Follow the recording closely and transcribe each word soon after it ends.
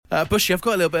Bushy, I've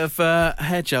got a little bit of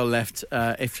hair gel left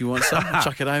if you want some.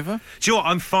 Chuck it over. Do you know what?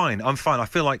 I'm fine. I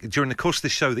feel like during the course of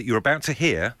this show that you're about to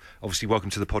hear, obviously welcome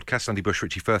to the podcast, Andy Bush,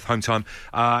 Richie Firth, Home Time,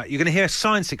 you're going to hear a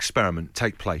science experiment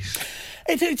take place.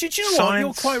 Did you know what?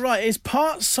 You're quite right. It's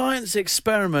part science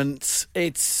experiment.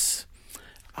 It's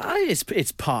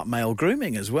part male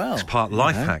grooming as well. It's part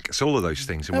life hack. It's all of those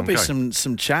things in one go. There'll be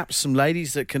some chaps, some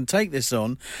ladies that can take this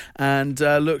on and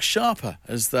look sharper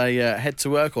as they head to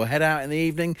work or head out in the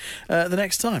evening the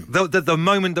next time. The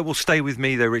moment that will stay with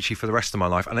me, though, Richie, for the rest of my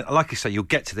life, and like I say, you'll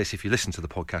get to this if you listen to the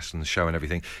podcast and the show and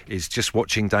everything, is just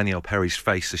watching Danielle Perry's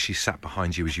face as she sat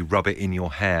behind you as you rub it in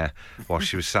your hair while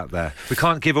she was sat there. We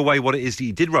can't give away what it is that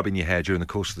you did rub in your hair during the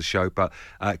course of the show, but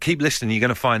keep listening, you're going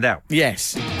to find out.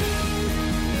 Yes.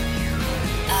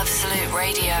 Absolute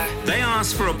Radio. They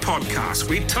asked for a podcast.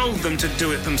 We told them to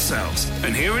do it themselves.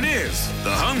 And here it is, the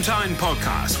Home Time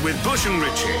Podcast with Bush and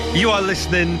Richie. You are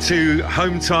listening to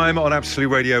Home Time on Absolute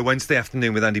Radio, Wednesday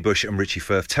afternoon with Andy Bush and Richie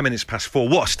Firth. 10 minutes past 4.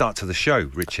 What a start to the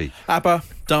show, Richie. ABBA,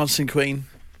 Dancing Queen.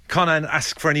 Can't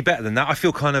ask for any better than that. I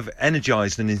feel kind of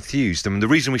energised and enthused. And the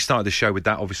reason we started the show with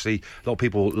that, obviously, a lot of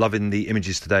people loving the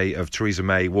images today of Theresa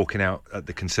May walking out at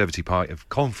the Conservative Party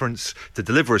conference to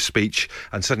deliver a speech,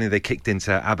 and suddenly they kicked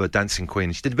into ABBA, Dancing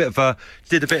Queen. She did a bit of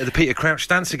the Peter Crouch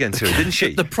dance again to it, didn't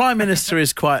she? The Prime Minister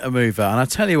is quite a mover, and I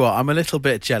tell you what, I'm a little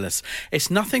bit jealous. It's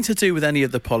nothing to do with any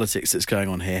of the politics that's going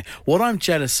on here. What I'm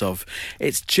jealous of,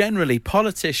 it's generally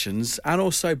politicians and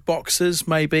also boxers,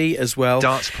 maybe, as well.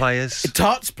 Darts players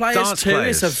Too.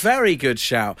 It's a very good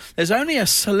shout. There's only a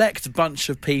select bunch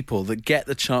of people that get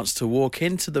the chance to walk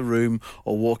into the room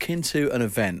or walk into an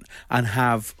event and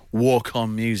have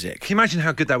walk-on music. Can you imagine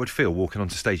how good that would feel, walking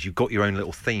onto stage? You've got your own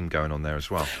little theme going on there as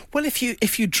well. Well, if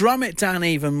you drum it down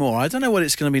even more, I don't know what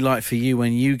it's going to be like for you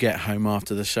when you get home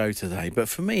after the show today, but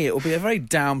for me it will be a very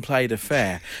downplayed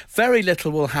affair. Very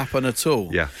little will happen at all.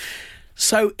 Yeah.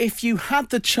 So if you had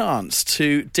the chance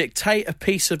to dictate a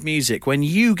piece of music when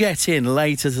you get in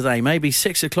later today, maybe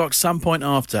 6 o'clock, some point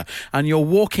after, and you're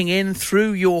walking in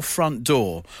through your front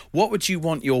door, what would you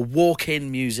want your walk-in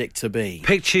music to be?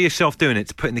 Picture yourself doing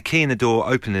it, putting the key in the door,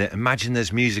 opening it. Imagine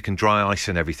there's music and dry ice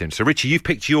and everything. So, Richie, you've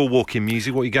picked your walk-in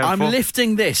music. What are you going for? I'm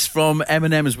lifting this from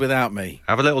Eminem's Without Me.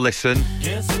 Have a little listen.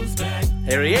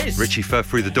 Here he is. Richie Firth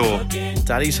through the door.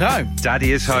 Daddy's home.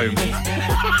 Daddy is home.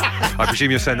 I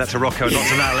presume you're saying that to Rocco, not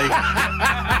to Natalie.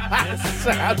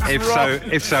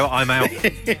 If so, I'm out.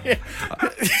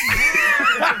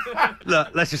 Look,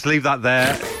 let's just leave that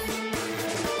there.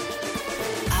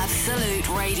 Absolute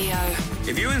Radio.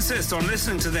 If you insist on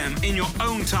listening to them in your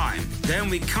own time, then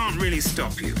we can't really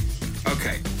stop you.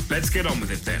 Okay, let's get on with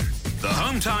it then. The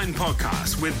Home Time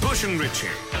Podcast with Bush and Richie.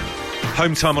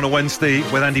 Home Time on a Wednesday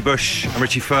with Andy Bush and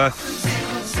Richie Firth.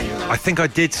 I think I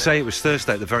did say it was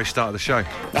Thursday at the very start of the show.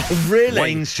 Oh, really?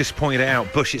 Wayne's just pointed it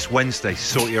out. Bush, it's Wednesday.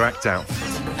 Sort your act out.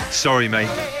 Sorry, mate.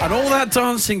 And all that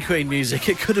Dancing Queen music,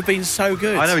 it could have been so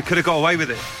good. I know, he could have got away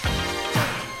with it.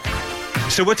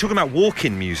 So we're talking about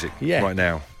walk-in music right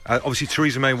now. Obviously,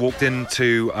 Theresa May walked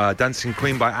into Dancing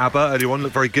Queen by ABBA earlier on,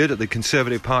 looked very good at the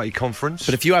Conservative Party conference.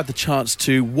 But if you had the chance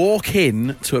to walk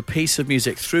in to a piece of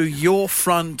music through your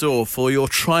front door for your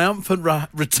triumphant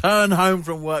return home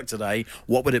from work today,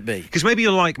 what would it be? Because maybe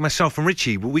you're like myself and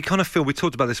Richie, we kind of feel, we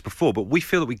talked about this before, but we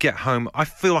feel that we get home, I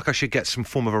feel like I should get some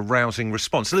form of a rousing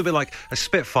response. A little bit like a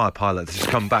Spitfire pilot that's just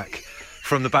come back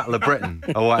from the Battle of Britain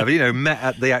or whatever, met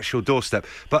at the actual doorstep.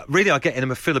 But really, I get in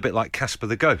and I feel a bit like Casper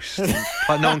the Ghost.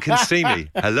 Like no one can see me.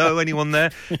 Hello, anyone there?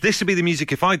 This would be the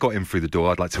music if I got in through the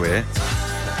door, I'd like to hear.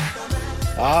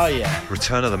 Oh, yeah.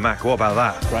 Return of the Mac, what about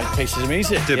that? Great pieces of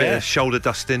music. Do a bit of shoulder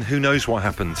dusting, who knows what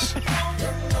happens.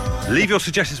 Leave your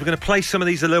suggestions. We're going to play some of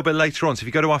these a little bit later on. So if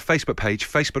you go to our Facebook page,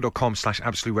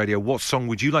 facebook.com/Absolute Radio, what song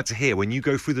would you like to hear when you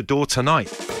go through the door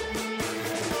tonight?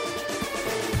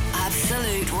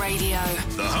 Absolute Radio.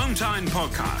 The Home Time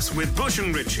Podcast with Bush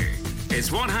and Richie.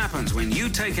 It's what happens when you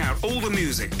take out all the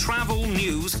music, travel,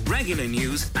 news, regular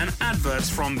news, and adverts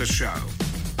from the show.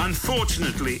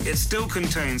 Unfortunately, it still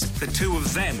contains the two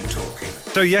of them talking.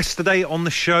 So yesterday on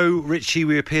the show, Richie,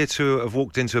 we appear to have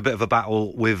walked into a bit of a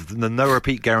battle with the no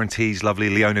repeat guarantees lovely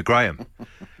Leona Graham.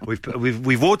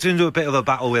 We've walked into a bit of a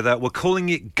battle with her. We're calling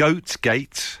it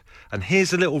Goatgate. And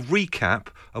here's a little recap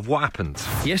of what happened.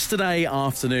 Yesterday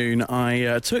afternoon,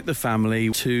 I took the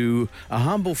family to a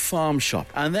humble farm shop,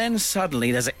 and then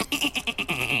suddenly there's a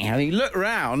and you look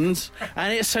round,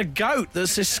 and it's a goat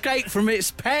that's escaped from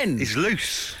its pen. It's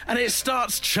loose. And it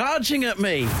starts charging at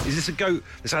me. Is this a goat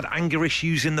that's had anger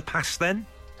issues in the past then?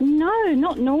 No,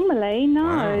 not normally,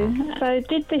 no. Wow. So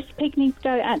did this pygmy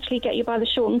goat actually get you by the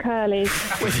short and curlies?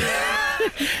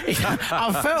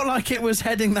 I felt like it was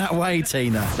heading that way,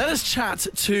 Tina. Let us chat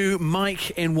to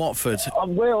Mike in Watford.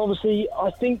 Well, obviously,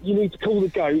 I think you need to call the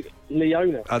goat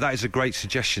Leona. That is a great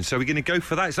suggestion. So we're going to go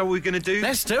for that. Is that what we're going to do?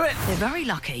 Let's do it. They're very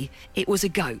lucky it was a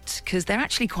goat, because they're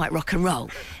actually quite rock and roll.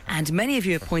 And many of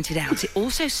you have pointed out it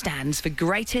also stands for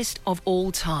greatest of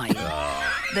all time.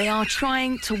 They are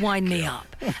trying to wind me up.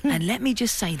 And let me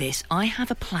just say this, I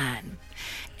have a plan.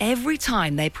 Every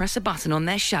time they press a button on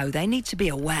their show, they need to be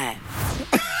aware.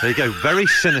 There you go. Very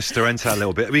sinister, enter a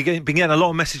little bit. We've been getting a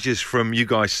lot of messages from you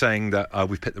guys saying that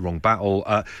we've picked the wrong battle.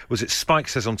 Was it Spike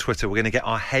says on Twitter, we're going to get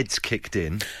our heads kicked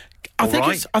in. I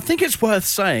think it's worth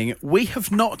saying we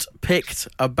have not picked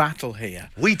a battle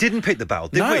here. We didn't pick the battle,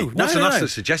 did we? It wasn't us that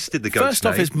suggested the goat's First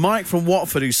off, name. it's Mike from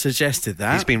Watford who suggested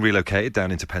that. He's been relocated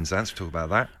down into Penzance. We'll talk about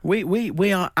that.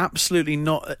 We are absolutely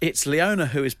not. It's Leona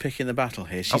who is picking the battle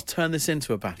here. She's turned this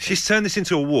into a battle. She's turned this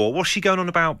into a war. What's she going on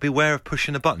about? Beware of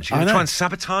pushing a button. She's going to try and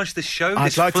sabotage this show,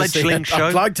 this fledgling show.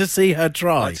 I'd like to see her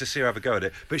try. I'd like to see her have a go at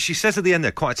it. But she says at the end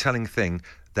there, quite a telling thing,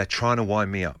 they're trying to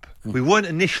wind me up. We weren't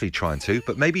initially trying to,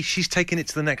 but maybe she's taking it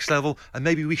to the next level, and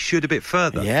maybe we should a bit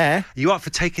further. Yeah. Are you up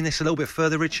for taking this a little bit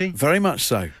further, Richie? Very much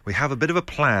so. We have a bit of a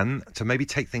plan to maybe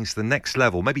take things to the next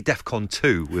level, maybe DEFCON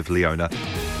 2 with Leona.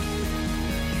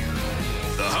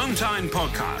 The Home Time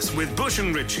Podcast with Bush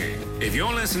and Richie. If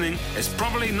you're listening, it's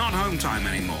probably not Home Time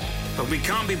anymore, but we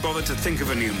can't be bothered to think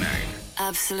of a new name.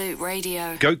 Absolute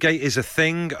Radio. Goatgate is a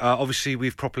thing. Obviously,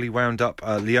 we've properly wound up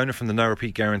Leona from the No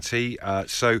Repeat Guarantee.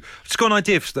 So, just got an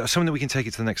idea of something that we can take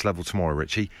it to the next level tomorrow,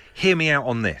 Richie. Hear me out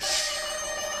on this.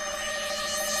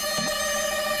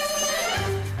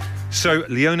 So,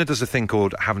 Leona does a thing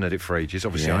called Haven't Heard It for Ages.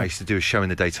 Obviously, I used to do a show in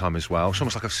the daytime as well. It's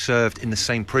almost like I've served in the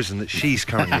same prison that she's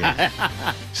currently in.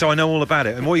 So I know all about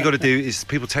it. And what you got to do is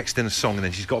people text in a song and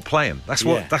then she's got to play them. That's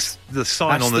that's the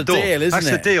sign That's on the the door. deal, isn't That's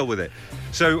it? the deal with it.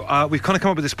 So we've kind of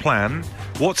come up with this plan.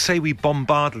 What say we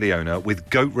bombard Leona with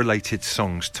goat-related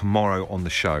songs tomorrow on the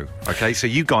show? Okay, so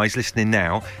you guys listening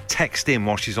now, text in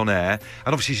while she's on air.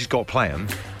 And obviously she's got to play them.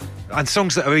 And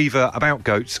songs that are either about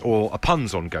goats or are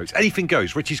puns on goats. Anything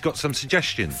goes. Richie's got some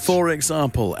suggestions. For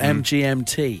example,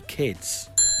 MGMT, Kids.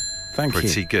 Thank you.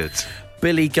 Pretty good.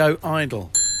 Billy Goat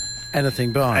Idol.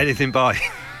 Anything by. Anything by.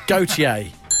 Gautier.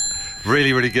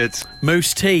 Really, really good.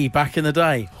 Moose T, back in the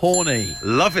day. Horny.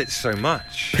 Love it so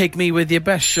much. Pygmy with your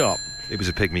best shot. It was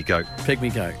a pygmy goat.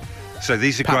 Pygmy Goat. So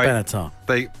these are Pat great. Benatar.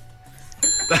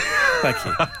 Thank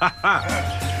you.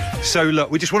 So look,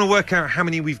 we just want to work out how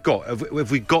many we've got. Have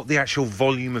we got the actual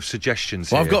volume of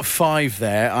suggestions Well, here? I've got 5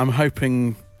 there. I'm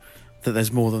hoping that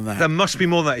there's more than that. There must be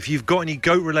more than that. If you've got any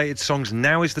goat-related songs,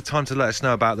 now is the time to let us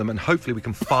know about them, and hopefully we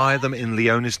can fire them in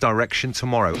Leona's direction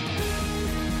tomorrow.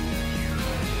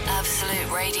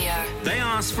 Absolute Radio. They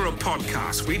asked for a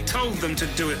podcast. We told them to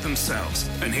do it themselves.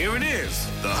 And here it is.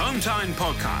 The Home Time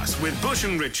Podcast with Bush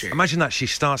and Richie. Imagine that she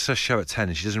starts her show at 10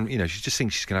 and she doesn't, she just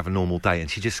thinks she's going to have a normal day,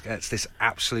 and she just gets this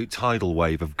absolute tidal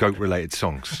wave of goat-related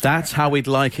songs. That's how we'd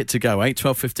like it to go. 8,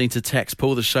 12, 15 to text.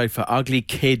 Paul the Chauffeur. Ugly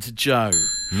Kid Joe.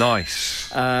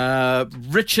 Nice.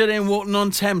 Richard in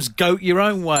Walton-on-Thames. Goat Your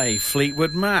Own Way.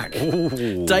 Fleetwood Mac.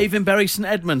 Ooh. Dave in Bury St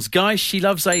Edmunds. Guys, she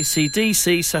loves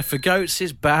AC/DC, so for goats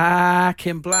is Back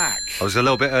in Black. I was a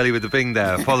little bit early with the bing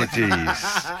there. Apologies.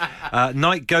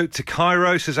 Night Goat to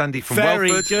Cairo, says Andy from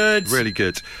Very Welford. good. Really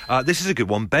good. This is a good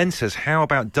one. Ben says, how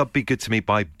about Dub Be Good to Me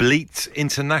by Bleat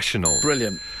International?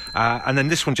 Brilliant. And then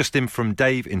this one just in from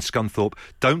Dave in Scunthorpe.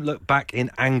 Don't Look Back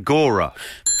in Angora.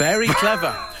 Very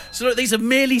clever. So look, these are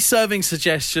merely serving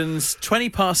suggestions. 20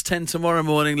 past 10 tomorrow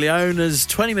morning. Leona's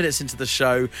 20 minutes into the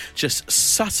show. Just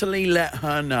subtly let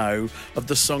her know of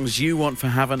the songs you want for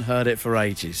Haven't Heard It for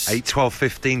Ages. 8, 12,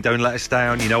 15, don't let us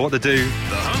down. You know what to do.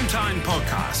 The Home Time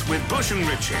Podcast with Bush and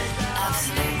Richie.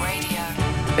 Absolute Radio.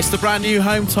 It's the brand new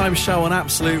Home Time show on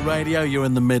Absolute Radio. You're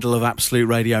in the middle of Absolute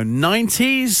Radio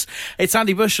 90s. It's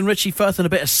Andy Bush and Richie Firth and a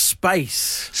bit of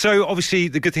space. So obviously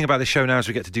the good thing about this show now is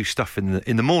we get to do stuff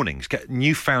in the mornings, get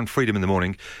newfound freedom in the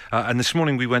morning. And this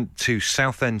morning we went to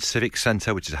Southend Civic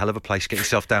Centre, which is a hell of a place. Get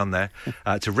yourself down there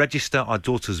to register our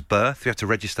daughter's birth. We have to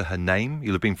register her name.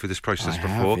 You'll have been through this process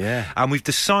before. Yeah. And we've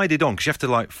decided on, because you have to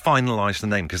finalise the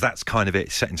name, because that's kind of it,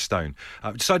 set in stone.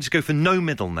 We've decided to go for no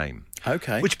middle name.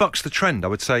 Okay. Which bucks the trend, I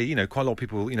would say. You know, quite a lot of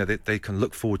people, you know, they can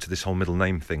look forward to this whole middle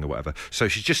name thing or whatever. So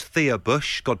she's just Thea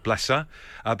Bush, God bless her.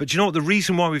 But do you know what? The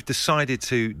reason why we've decided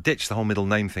to ditch the whole middle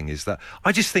name thing is that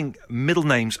I just think middle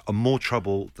names are more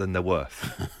trouble than they're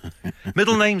worth.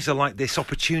 Middle names are like this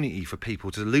opportunity for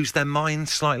people to lose their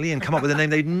minds slightly and come up with a name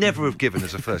they'd never have given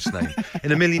as a first name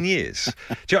in a million years.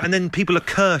 Do you know, and then people are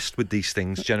cursed with these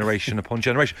things generation upon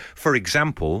generation. For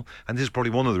example, and this is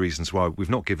probably one of the reasons why we've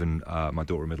not given my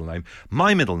daughter a middle name,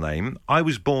 my middle name, I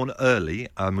was born early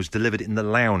and was delivered in the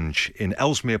lounge in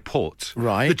Ellesmere Port.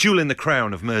 Right. The jewel in the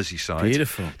crown of Merseyside.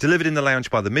 Beautiful. Delivered in the lounge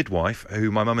by the midwife,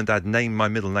 who my mum and dad named my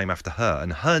middle name after her,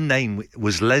 and her name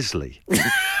was Leslie.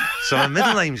 So my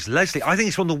middle name's Leslie. I think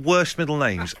it's one of the worst middle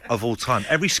names of all time.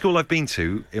 Every school I've been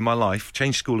to in my life,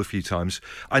 changed school a few times,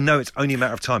 I know it's only a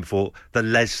matter of time before the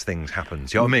Les things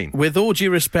happens. You know what I mean? With all due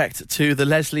respect to the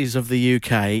Leslies of the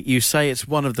UK, you say it's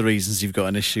one of the reasons you've got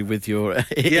an issue with your...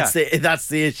 that's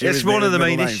the issue. It's one of the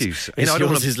main issues. It's I don't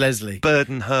yours want is Leslie.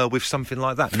 burden her with something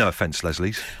like that. No offence,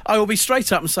 Leslie's. I will be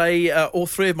straight up and say all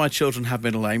three of my children have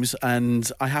middle names, and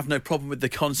I have no problem with the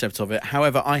concept of it.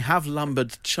 However, I have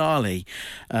lumbered Charlie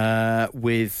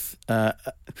with an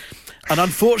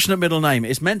unfortunate middle name.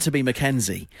 It's meant to be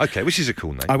Mackenzie. Okay, which is a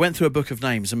cool name. I went through a book of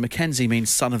names, and Mackenzie means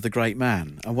son of the great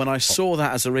man. And when I saw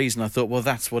that as a reason, I thought, well,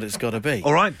 that's what it's got to be.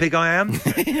 All right, big I am.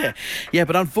 Yeah,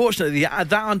 but unfortunately,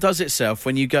 that undoes itself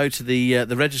when you go to the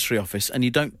registry office and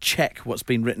you don't check what's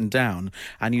been written down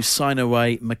and you sign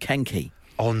away McKenkie.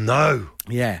 Oh, no.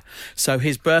 Yeah. So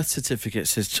his birth certificate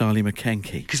says Charlie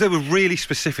McKenkie. Because they were really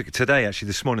specific today, actually,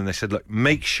 this morning. They said, look,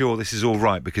 make sure this is all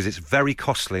right because it's very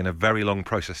costly and a very long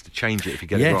process to change it if you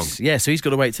get it wrong. Yeah, so he's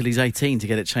got to wait till he's 18 to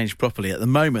get it changed properly. At the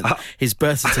moment, his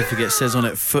birth certificate says on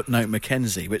it footnote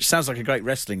Mackenzie, which sounds like a great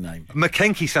wrestling name.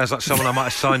 McKenkie sounds like someone I might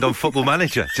have signed on Football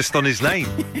Manager, just on his name.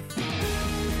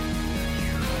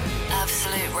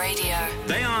 Absolute Radio.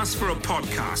 They asked for a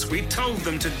podcast. We told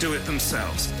them to do it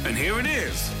themselves. And here it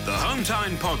is, the Home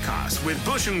Time Podcast with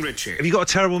Bush and Richie. Have you got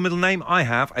a terrible middle name? I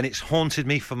have, and it's haunted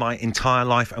me for my entire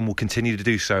life and will continue to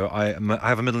do so. I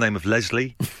have a middle name of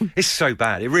Leslie. It's so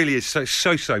bad. It really is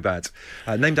so bad.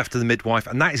 Named after the midwife,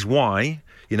 and that is why...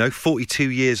 You know,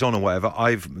 42 years on or whatever,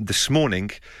 this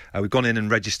morning, we've gone in and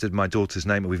registered my daughter's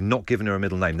name and we've not given her a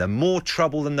middle name. They're more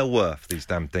trouble than they're worth, these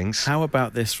damn things. How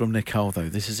about this from Nicole, though?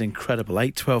 This is incredible.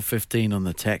 81215 on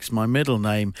the text. My middle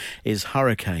name is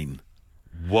Hurricane.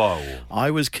 Whoa. I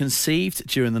was conceived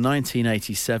during the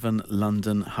 1987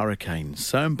 London hurricane.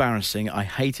 So embarrassing, I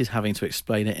hated having to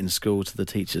explain it in school to the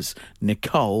teachers.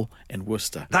 Nicole in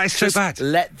Worcester. That is so bad.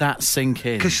 Let that sink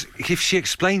in. Because if she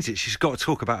explains it, she's got to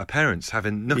talk about her parents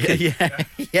having nothing.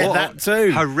 Yeah, that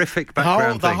too. Horrific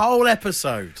background the whole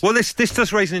episode. Well, this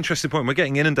does raise an interesting point. We're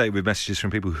getting inundated with messages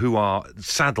from people who are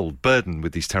burdened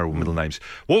with these terrible middle names.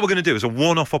 What we're going to do is a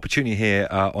one-off opportunity here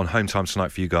on Home Time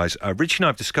tonight for you guys. Richie and I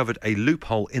have discovered a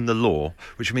loophole in the law,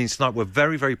 which means tonight we're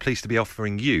very, very pleased to be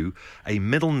offering you a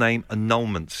middle name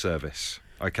annulment service.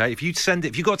 Okay, if you've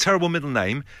got a terrible middle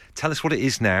name, tell us what it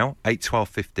is now,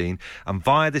 81215, and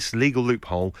via this legal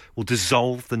loophole, we'll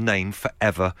dissolve the name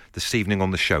forever this evening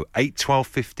on the show.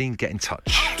 81215, get in touch.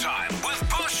 Home Time with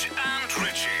Bush and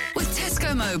Richie. With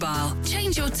Tesco Mobile,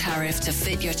 change your tariff to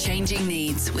fit your changing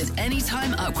needs with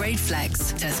Anytime Upgrade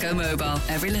Flex. Tesco Mobile,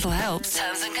 every little helps.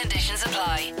 Terms and conditions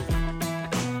apply.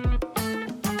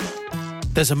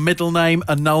 There's a middle name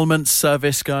annulment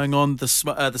service going on this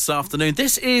afternoon.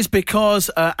 This is because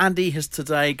Andy has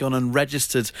today gone and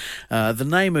registered the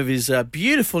name of his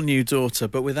beautiful new daughter,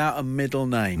 but without a middle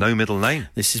name. No middle name.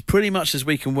 This is pretty much as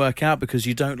we can work out because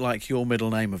you don't like your middle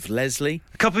name of Leslie.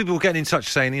 A couple of people getting in touch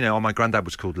saying, you know, my granddad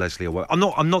was called Leslie or what. I'm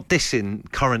not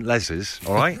dissing current Leses,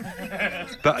 all right?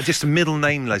 But just a middle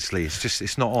name Leslie,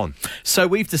 it's not on. So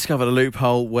we've discovered a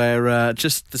loophole where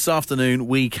just this afternoon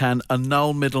we can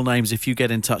annul middle names if you get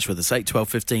in touch with us.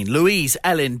 81215. Louise,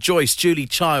 Ellen, Joyce, Julie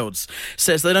Childs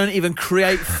says they don't even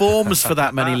create forms for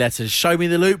that many letters. Show me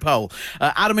the loophole.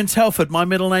 Adam in Telford, my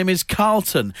middle name is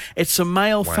Carlton. It's a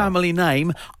male family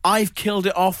name. I've killed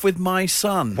it off with my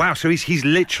son. Wow, so he's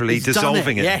literally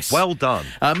dissolving it. Yes. Well done.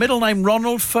 Middle name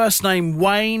Ronald, first name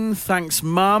Wayne. Thanks,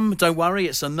 Mum. Don't worry,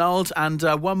 it's annulled. And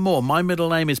one more. My middle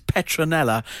name is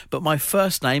Petronella, but my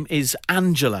first name is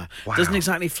Angela. Wow. Doesn't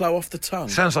exactly flow off the tongue.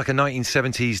 Sounds like a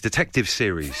 1970s detective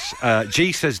series.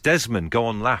 G says Desmond. Go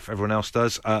on, laugh. Everyone else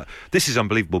does. This is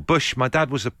unbelievable. Bush, my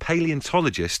dad was a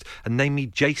paleontologist and named me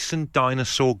Jason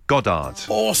Dinosaur Goddard.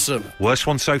 Awesome. Worst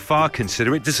one so far,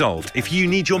 consider it dissolved. If you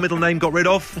need your middle name got rid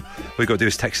of, all you've got to do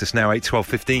is text us now,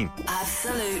 81215.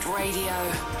 Absolute Radio.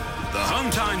 The Home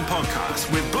Time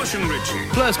Podcast with Bush and Richie.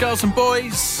 Blurs, girls and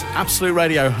boys, Absolute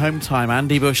Radio, Home Time,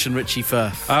 Andy Bush and Richie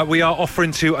Firth. We are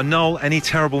offering to annul any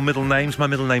terrible middle names. My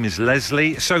middle name is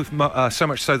Leslie, so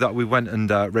much so that we went and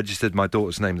registered my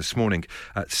daughter's name this morning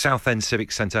at Southend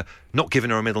Civic Centre, not giving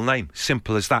her a middle name.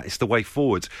 Simple as that. It's the way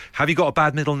forward. Have you got a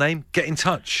bad middle name? Get in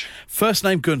touch. First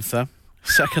name Gunther,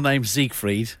 second name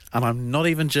Siegfried, and I'm not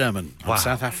even German. I'm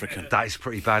South African. That is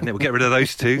pretty bad, isn't it? We'll get rid of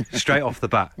those two straight off the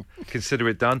bat. Consider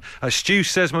it done. Stu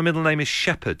says my middle name is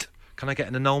Shepherd. Can I get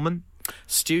an annulment?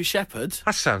 Stu Shepherd?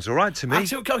 That sounds all right to me.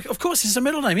 Of course, it's a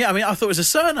middle name. Yeah, I mean, I thought it was a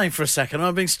surname for a second.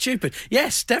 I'm being stupid.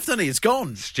 Yes, definitely, it's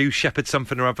gone. Stu Shepherd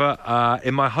something or other.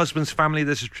 In my husband's family,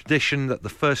 there's a tradition that the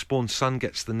firstborn son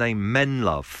gets the name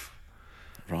Menlove.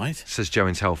 Right. Says Joe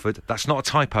in Telford. That's not a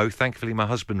typo. Thankfully, my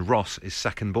husband Ross is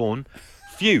second born.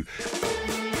 Phew.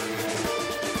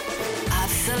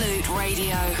 Absolute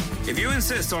Radio. If you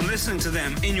insist on listening to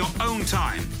them in your own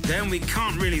time, then we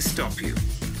can't really stop you.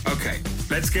 Okay,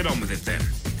 let's get on with it then.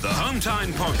 The Home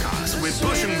Time Podcast with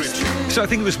Bush and Richie. So I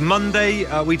think it was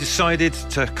Monday, we decided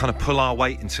to kind of pull our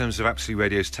weight in terms of Absolute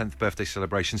Radio's 10th birthday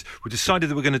celebrations. We decided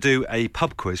that we're going to do a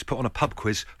pub quiz, put on a pub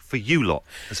quiz for you lot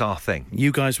as our thing.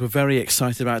 You guys were very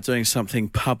excited about doing something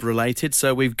pub-related,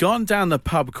 so we've gone down the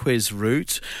pub quiz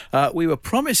route. We were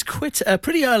promised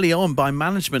pretty early on by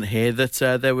management here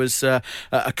that there was a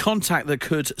contact that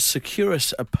could secure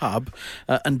us a pub,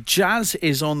 and Jazz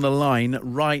is on the line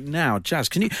right now. Jazz,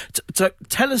 can you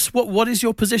tell us what is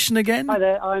your position again? Hi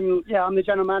there. I'm the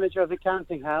general manager of the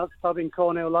Counting House pub in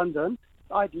Cornhill, London.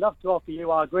 I'd love to offer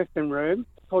you our Griffin room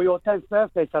for your 10th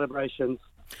birthday celebrations.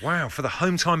 Wow, for the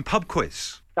Home Time pub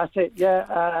quiz. That's it,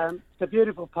 yeah. It's a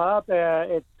beautiful pub.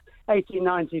 It's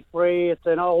 1893. It's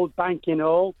an old banking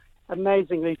hall.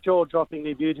 Amazingly,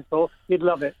 jaw-droppingly beautiful. You'd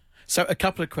love it. So a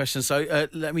couple of questions. So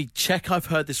let me check I've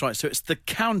heard this right. So it's the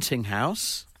Counting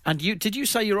House. And did you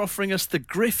say you're offering us the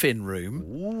Griffin room?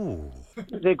 Ooh.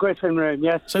 The Griffin room,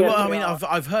 yes. So yes, I mean,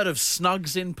 I've heard of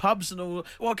snugs in pubs and all.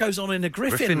 What goes on in a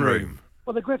Griffin room?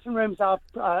 Well, the Griffin room's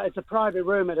it's a private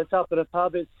room at the top of the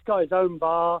pub. It's got its own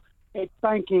bar. It's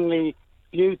bankingly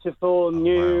beautiful,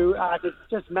 new, wow. and it's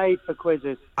just made for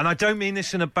quizzes. And I don't mean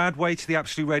this in a bad way to the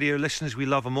Absolute Radio listeners. We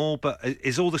love them all, but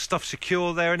is all the stuff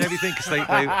secure there and everything? Because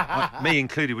they, me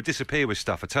included, would disappear with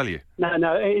stuff, I tell you.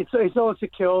 No, it's all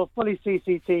secure, fully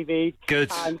CCTV.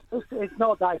 Good. And it's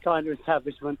not that kind of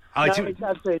establishment. It's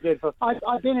absolutely beautiful.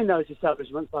 I've been in those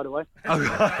establishments, by the way. Oh. Do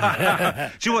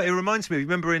you know what? It reminds me,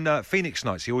 remember in Phoenix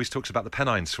Nights, he always talks about the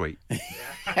Pennine Suite.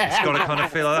 It's got to kind of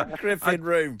feel like that. Griffin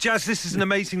room. Jazz, this is an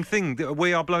amazing thing.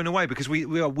 We are blown away because we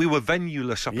were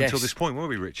venue-less up until this point, weren't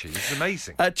we, Richie? It's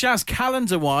amazing. Jazz,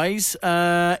 calendar-wise,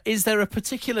 is there a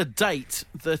particular date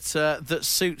that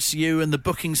suits you and the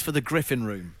bookings for the Griffin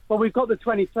room? Well, we've got the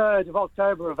 23rd of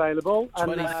October available.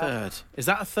 23rd. Is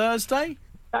that a Thursday?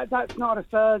 That's not a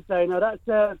Thursday. No, that's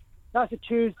a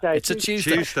Tuesday. It's a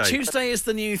Tuesday. Tuesday is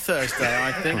the new Thursday,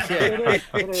 I think. Yeah.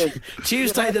 It is.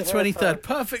 Tuesday the 23rd.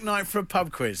 Perfect night for a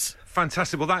pub quiz.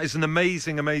 Fantastic. Well, that is an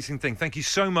amazing, amazing thing. Thank you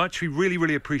so much. We really,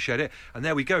 really appreciate it. And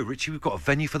there we go, Richie. We've got a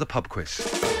venue for the pub quiz.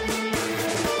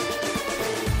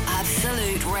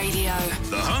 Absolute Radio.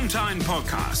 The Home Time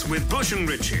Podcast with Bush and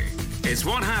Richie. It's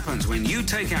what happens when you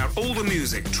take out all the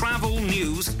music, travel,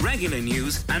 news, regular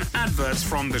news, and adverts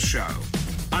from the show.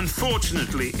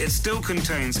 Unfortunately, it still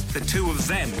contains the two of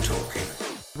them talking.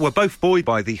 We're both buoyed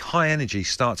by the high energy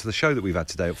start to the show that we've had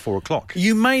today at 4 o'clock.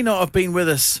 You may not have been with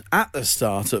us at the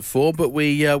start at 4, but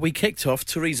we kicked off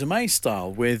Theresa May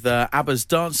style with ABBA's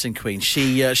Dancing Queen.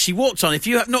 She walked on. If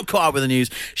you have not caught up with the news,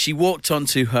 she walked on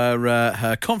to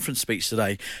her conference speech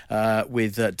today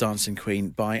with Dancing Queen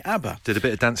by ABBA. Did a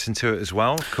bit of dancing to it as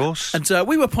well, of course. And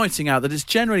we were pointing out that it's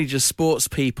generally just sports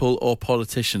people or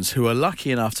politicians who are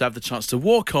lucky enough to have the chance to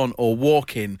walk on or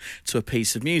walk in to a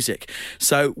piece of music.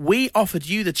 So we offered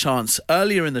you the chance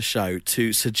earlier in the show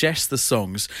to suggest the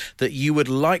songs that you would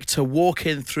like to walk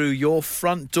in through your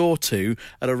front door to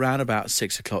at around about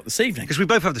 6 o'clock this evening. Because we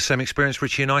both have the same experience,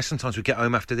 Richie and I. Sometimes we get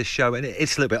home after this show and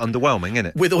it's a little bit underwhelming, isn't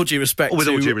it? With all due respect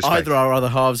to either our other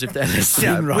halves if they're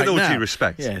listening right now. With all due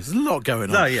respect. Yeah, there's a lot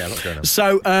going on. No, yeah, a lot going on.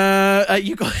 So,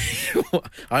 you got...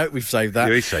 I hope we've saved that.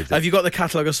 Yeah, we saved it. Have you got the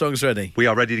catalogue of songs ready? We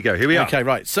are ready to go. Here we are. Okay,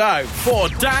 right. So, for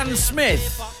Dan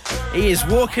Smith, he is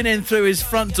walking in through his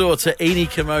front door to Eni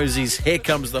Kamosi's Here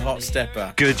Comes the Hot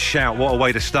Stepper. Good shout. What a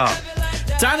way to start.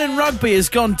 Dan in rugby has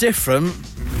gone different.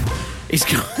 He's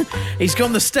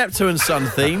gone the Steptoe and Son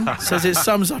theme. Says it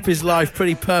sums up his life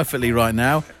pretty perfectly right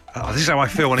now. Oh, this is how I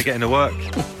feel when I get into work.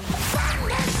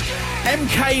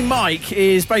 MK Mike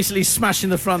is basically smashing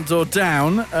the front door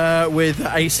down with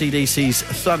AC/DC's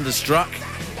Thunderstruck.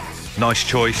 Nice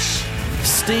choice.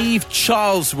 Steve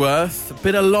Charlesworth, a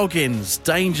bit of Loggins,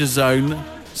 Danger Zone,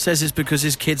 says it's because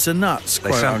his kids are nuts,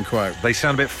 quote unquote. They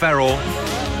sound a bit feral.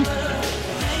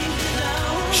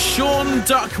 Sean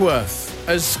Duckworth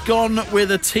has gone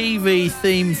with a TV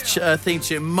theme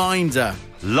tune, Minder.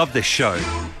 Love this show.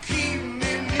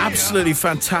 Absolutely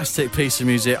fantastic piece of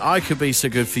music. I Could Be So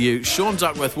Good For You. Sean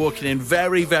Duckworth walking in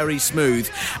very, very smooth,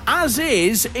 as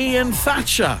is Ian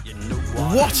Thatcher.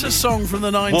 What a song from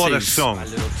the 90s. What a song.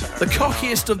 The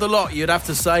cockiest of the lot, you'd have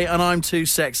to say, and I'm too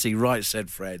sexy, right, said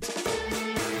Fred.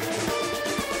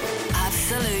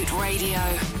 Absolute Radio.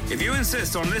 If you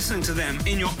insist on listening to them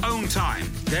in your own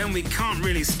time, then we can't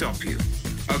really stop you.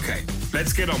 Okay,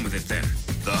 let's get on with it then.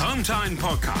 The Home Time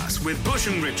Podcast with Bush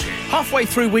and Richie. Halfway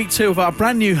through week 2 of our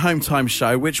brand new Home Time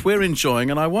show, which we're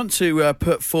enjoying, and I want to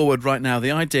put forward right now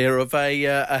the idea of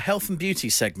a health and beauty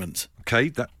segment. Okay,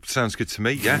 that sounds good to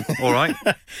me. Yeah, all right.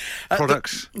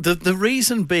 Products. The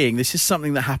reason being, this is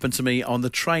something that happened to me on the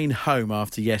train home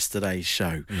after yesterday's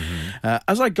show. Mm-hmm.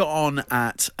 As I got on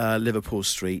at Liverpool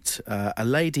Street, a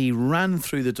lady ran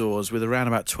through the doors with around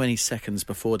about 20 seconds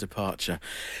before departure,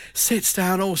 sits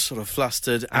down all sort of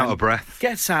flustered. Out of breath.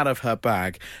 Gets out of her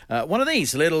bag one of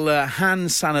these, a little hand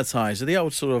sanitizer, the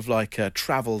old sort of like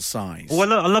travel size. Oh, I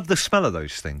love the smell of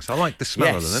those things. I like the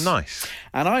smell of them. They're nice.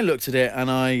 And I looked at it and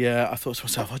I thought to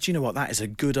myself, oh, do you know what? That is a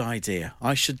good idea.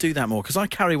 I should do that more, because I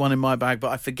carry one in my bag,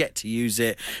 but I forget to use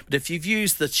it. But if you've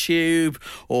used the tube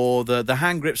or the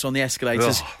hand grips on the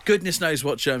escalators, goodness knows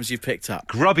what germs you've picked up.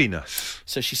 Grubbiness.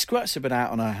 So she squirts a bit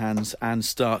out on her hands and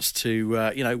starts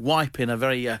to, wipe in a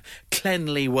very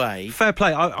cleanly way. Fair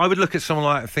play. I would look at someone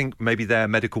like, I think maybe they're a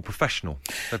medical professional.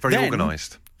 They're very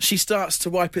organised. She starts to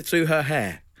wipe it through her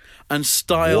hair and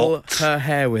style her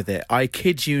hair with it. I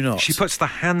kid you not. She puts the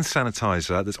hand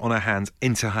sanitizer that's on her hands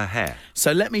into her hair.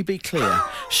 So let me be clear.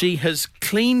 She has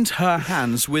cleaned her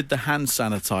hands with the hand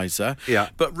sanitizer. Yeah.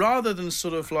 But rather than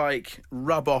sort of like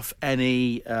rub off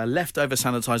any leftover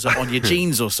sanitizer on your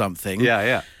jeans or something.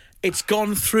 Yeah. It's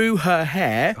gone through her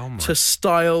hair to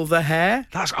style the hair.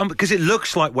 That's because it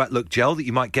looks like wet look gel that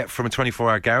you might get from a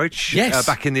 24-hour garage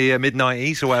back in the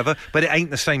mid-90s or whatever, but it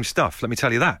ain't the same stuff, let me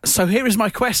tell you that. So here is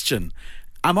my question.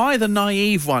 Am I the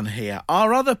naive one here?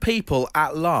 Are other people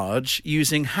at large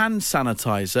using hand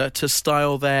sanitizer to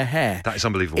style their hair? That is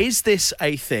unbelievable. Is this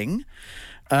a thing?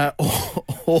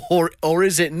 Or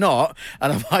is it not?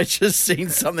 And have I just seen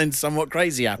something somewhat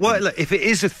crazy happen? Well, look, if it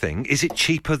is a thing, is it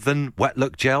cheaper than wet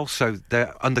look gel? So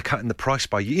they're undercutting the price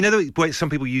by you. You know the way some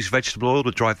people use vegetable oil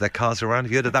to drive their cars around?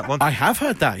 Have you heard of that one? I have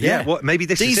heard that, yeah. Maybe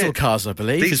this Diesel is it. cars, I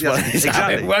believe, is how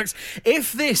it works.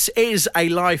 If this is a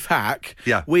life hack,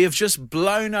 we have just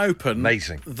blown open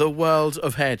the world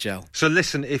of hair gel. So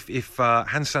listen, if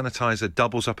hand sanitizer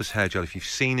doubles up as hair gel, if you've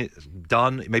seen it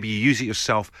done, maybe you use it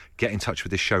yourself, get in touch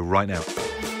with this show right now.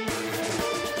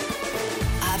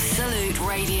 Absolute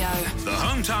Radio. The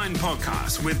Home Time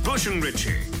Podcast with Bush and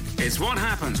Richie. It's what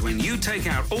happens when you take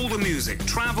out all the music,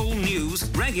 travel, news,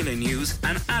 regular news,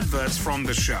 and adverts from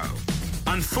the show.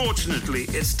 Unfortunately,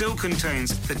 it still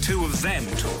contains the two of them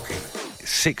talking.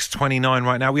 6:29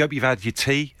 right now. We hope you've had your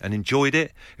tea and enjoyed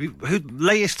it.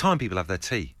 Latest time people have their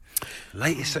tea?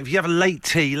 Latest. If you have a late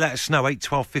tea, let us know, 8,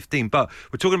 12, 15. But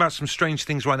we're talking about some strange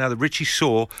things right now that Richie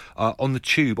saw on the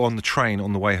tube, on the train,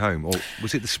 on the way home. Or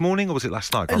was it this morning or was it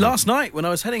last night? Last night, when I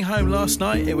was heading home last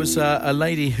night, it was a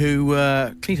lady who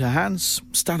cleaned her hands,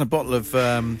 stuck a bottle of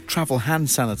travel hand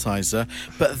sanitizer,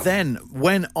 but then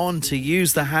went on to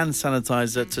use the hand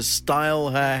sanitizer to style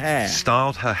her hair.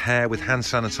 Styled her hair with hand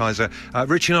sanitizer.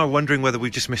 Richie and I are wondering whether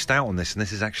we've just missed out on this, and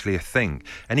this is actually a thing.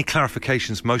 Any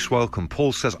clarifications, most welcome.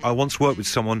 Paul says, I once worked with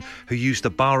someone who used a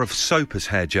bar of soap as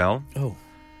hair gel. Oh.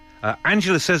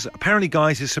 Angela says, apparently,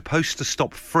 guys, it's supposed to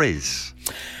stop frizz.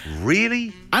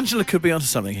 Really? Angela could be onto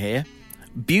something here.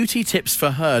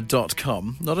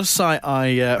 Beautytipsforher.com, not a site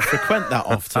I frequent that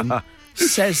often,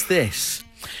 says this.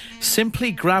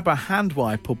 Simply grab a hand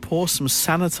wipe or pour some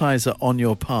sanitizer on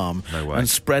your palm and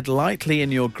spread lightly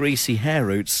in your greasy hair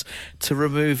roots to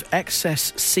remove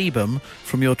excess sebum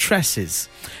from your tresses.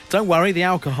 Don't worry, the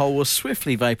alcohol will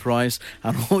swiftly vaporise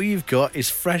and all you've got is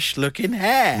fresh-looking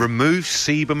hair. Remove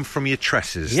sebum from your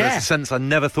tresses. Yeah. That's a sentence I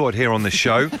never thought I'd hear on this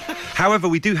show. However,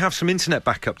 we do have some internet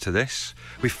backup to this.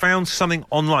 We found something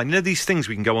online. You know these things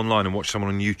we can go online and watch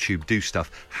someone on YouTube do stuff?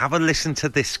 Have a listen to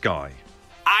this guy.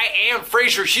 I am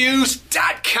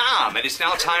FrazierHughes.com, and it's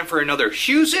now time for another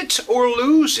Hughes It or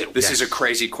Lose It. This is a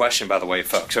crazy question, by the way,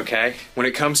 folks, okay? When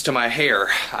it comes to my hair,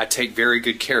 I take very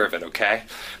good care of it, okay?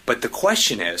 But the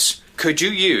question is, could you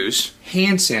use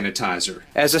hand sanitizer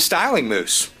as a styling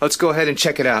mousse? Let's go ahead and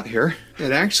check it out here.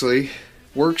 It actually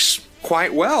works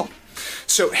quite well.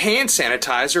 So hand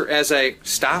sanitizer as a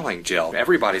styling gel.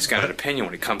 Everybody's got an opinion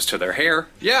when it comes to their hair.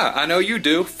 Yeah, I know you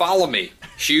do. Follow me.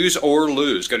 Hughes or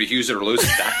Lose. Go to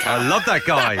HughesOrLose.com. I love that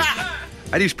guy.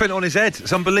 And he's putting it on his head.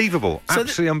 It's unbelievable.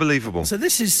 Absolutely unbelievable. So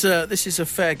this is a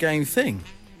fair game thing.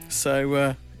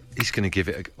 So he's going to give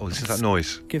it listen to that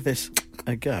noise. Give this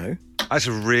a go. That's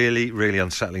a really, really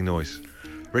unsettling noise.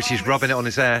 Richie's rubbing it on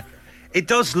his hair. It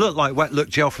does look like wet look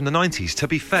gel from the 90s, to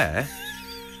be fair.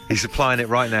 He's applying it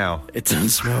right now. It doesn't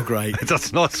smell great. It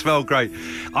does not smell great.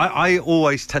 I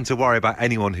always tend to worry about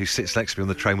anyone who sits next to me on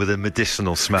the train with a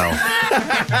medicinal smell. The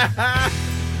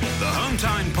Home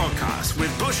Time Podcast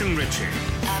with Bush and Richie.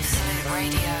 Absolute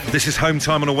Radio. This is Home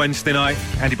Time on a Wednesday night.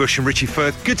 Andy Bush and Richie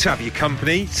Firth. Good to have your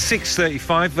company.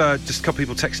 6:35. Just a couple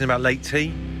people texting about late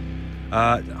tea.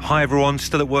 Hi everyone,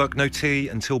 still at work, no tea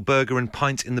until burger and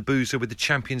pint in the boozer with the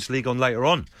Champions League on later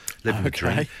on. Living the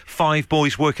dream. 5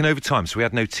 boys working overtime, so we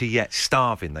had no tea yet.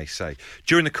 Starving, they say.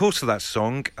 During the course of that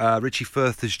song, Richie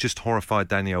Firth has just horrified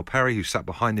Danielle Perry, who sat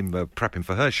behind him prepping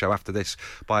for her show after this,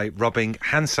 by rubbing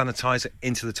hand sanitizer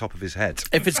into the top of his head.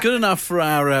 If it's good enough for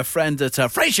our friend at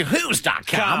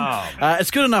FraserHughes.com,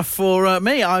 it's good enough for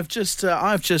me. I've just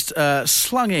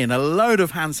slung in a load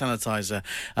of hand sanitizer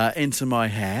into my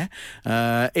hair.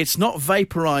 It's not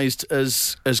vaporised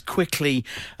as quickly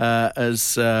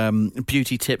as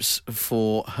Beauty Tips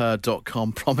for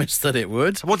Her.com promised that it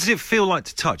would. What does it feel like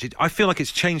to touch? I feel like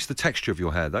it's changed the texture of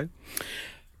your hair, though.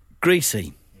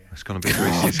 Greasy. It's going to be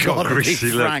greasy. It's got a to greasy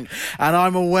be look. frank. And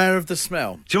I'm aware of the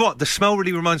smell. Do you know what? The smell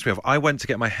really reminds me of, I went to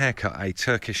get my hair cut at a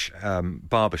Turkish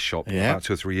barber shop about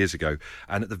 2 or 3 years ago.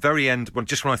 And at the very end,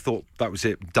 just when I thought that was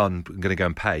it, done, I'm going to go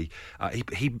and pay,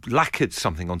 he lacquered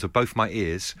something onto both my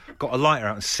ears, got a lighter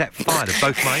out and set fire to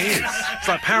both my ears. It's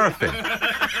like paraffin.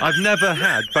 I've never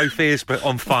had both ears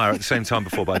on fire at the same time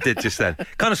before, but I did just then.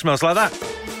 Kind of smells like that.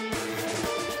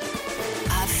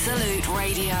 Absolute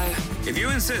Radio. If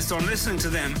you insist on listening to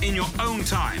them in your own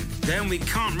time, then we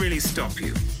can't really stop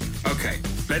you. Okay,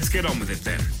 let's get on with it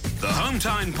then. The Home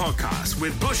Time Podcast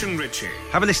with Bush and Richie.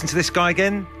 Have a listen to this guy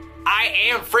again. I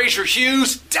am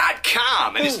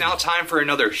FraserHughes.com, and it's now time for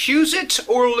another Hughes It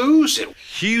or Lose It.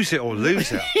 Hughes it or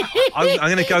lose it. I'm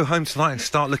going to go home tonight and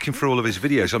start looking through all of his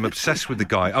videos. I'm obsessed with the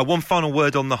guy. One final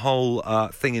word on the whole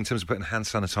thing in terms of putting hand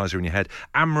sanitizer in your head.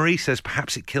 Anne-Marie says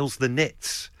perhaps it kills the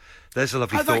nits. There's a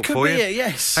lovely thought for you. That could be it,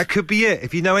 yes. That could be it.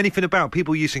 If you know anything about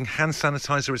people using hand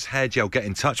sanitizer as hair gel, get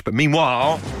in touch. But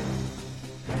meanwhile,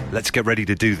 let's get ready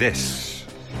to do this.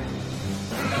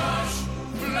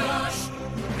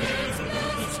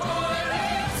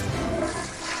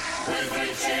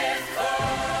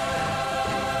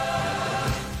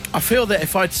 I feel that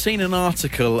if I'd seen an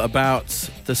article about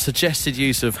the suggested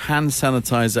use of hand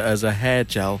sanitizer as a hair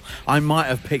gel, I might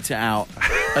have picked it out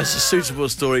as a suitable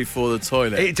story for the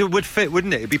toilet. It would fit,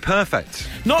 wouldn't it? It'd be perfect.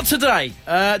 Not today.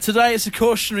 Today it's a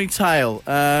cautionary tale.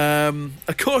 A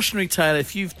cautionary tale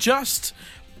if you've just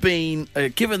been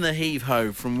given the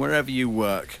heave-ho from wherever you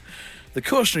work. The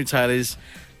cautionary tale is,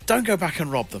 don't go back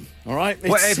and rob them, all right?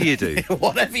 Whatever you do.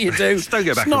 Whatever you do. Just don't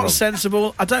go back and rob them. It's not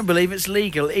sensible. I don't believe it's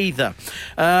legal either.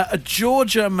 A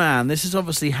Georgia man, this has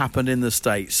obviously happened in the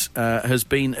States, has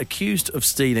been accused of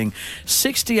stealing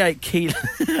 68 kilos.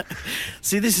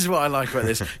 See, this is what I like about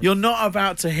this. You're not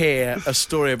about to hear a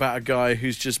story about a guy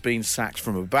who's just been sacked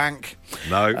from a bank.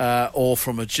 No. Or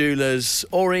from a jeweller's,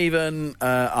 or even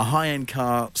a high-end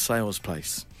car sales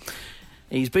place.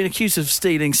 He's been accused of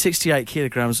stealing 68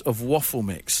 kilograms of waffle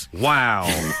mix. Wow.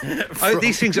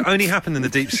 These things only happen in the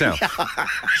Deep South.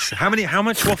 How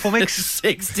much waffle mix?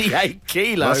 68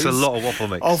 kilos. That's a lot of waffle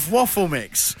mix. Of waffle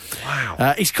mix.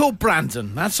 Wow. He's called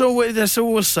Brandon. That's all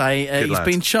we'll say. He's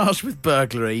been charged with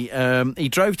burglary. He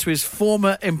drove to his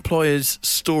former employer's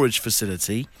storage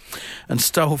facility and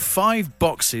stole 5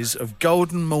 boxes of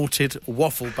golden malted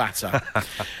waffle batter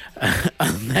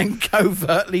and then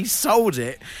covertly sold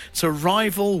it to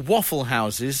rival waffle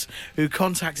houses who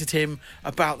contacted him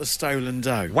about the stolen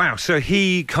dough. Wow, so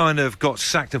he kind of got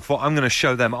sacked and thought, I'm going to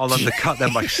show them, I'll undercut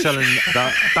them by selling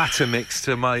that batter mix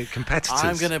to my competitors.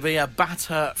 I'm going to be a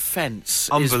batter fence,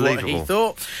 Unbelievable. is what he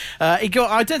thought. He got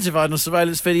identified on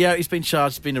surveillance video. He's been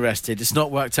charged, been arrested. It's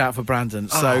not worked out for Brandon.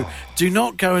 So do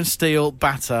not go and steal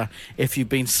batter if you've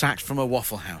been sacked from a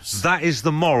waffle house. That is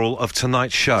the moral of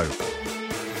tonight's show.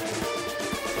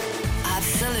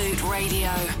 Absolute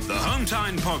Radio. The Home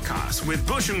Time Podcast with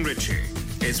Bush and Richie.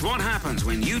 It's what happens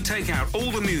when you take out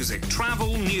all the music,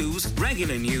 travel, news,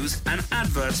 regular news, and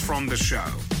adverts from the show.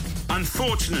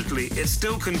 Unfortunately, it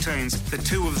still contains the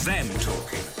two of them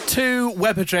talking. 2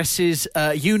 web addresses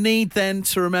you need then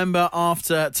to remember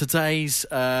after today's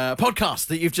podcast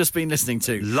that you've just been listening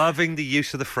to. Loving the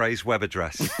use of the phrase web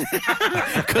address.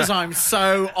 Because I'm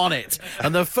so on it.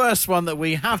 And the first one that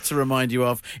we have to remind you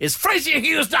of is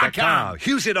FrazierHughes.com.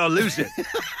 Use it or lose it.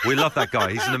 We love that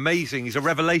guy. He's a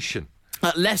revelation.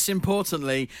 Less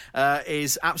importantly,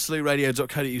 is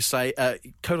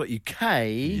absoluteradio.co.uk.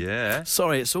 Yeah.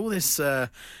 Sorry, it's all this.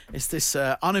 It's this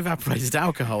unevaporated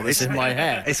alcohol that's in my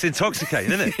hair. It's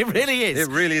intoxicating, isn't it? It really is. It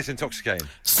really is intoxicating.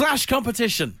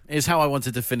 /competition is how I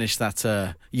wanted to finish that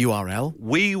URL.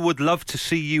 We would love to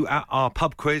see you at our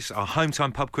pub quiz, our home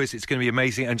time pub quiz. It's going to be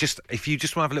amazing. And if you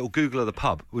just want to have a little Google of the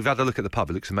pub, we've had a look at the pub.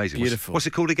 It looks amazing. Beautiful. What's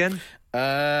it called again?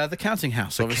 The Counting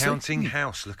House, obviously. The Counting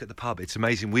House. Look at the pub. It's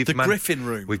amazing. Griffin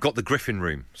Room. We've got the Griffin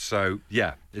Room. So,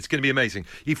 yeah, it's going to be amazing.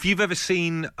 If you've ever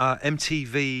seen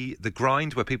MTV The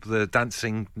Grind, where people are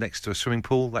dancing next to a swimming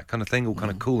pool, that kind of thing, all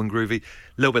kind of cool and groovy, a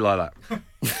little bit like that.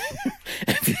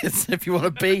 If you want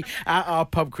to be at our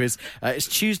pub quiz, it's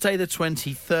Tuesday the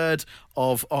 23rd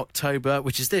of October,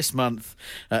 which is this month.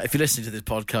 If you're listening to this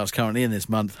podcast currently in this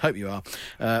month, hope you are.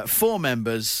 4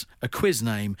 members, a quiz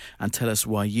name, and tell us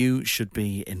why you should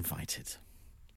be invited.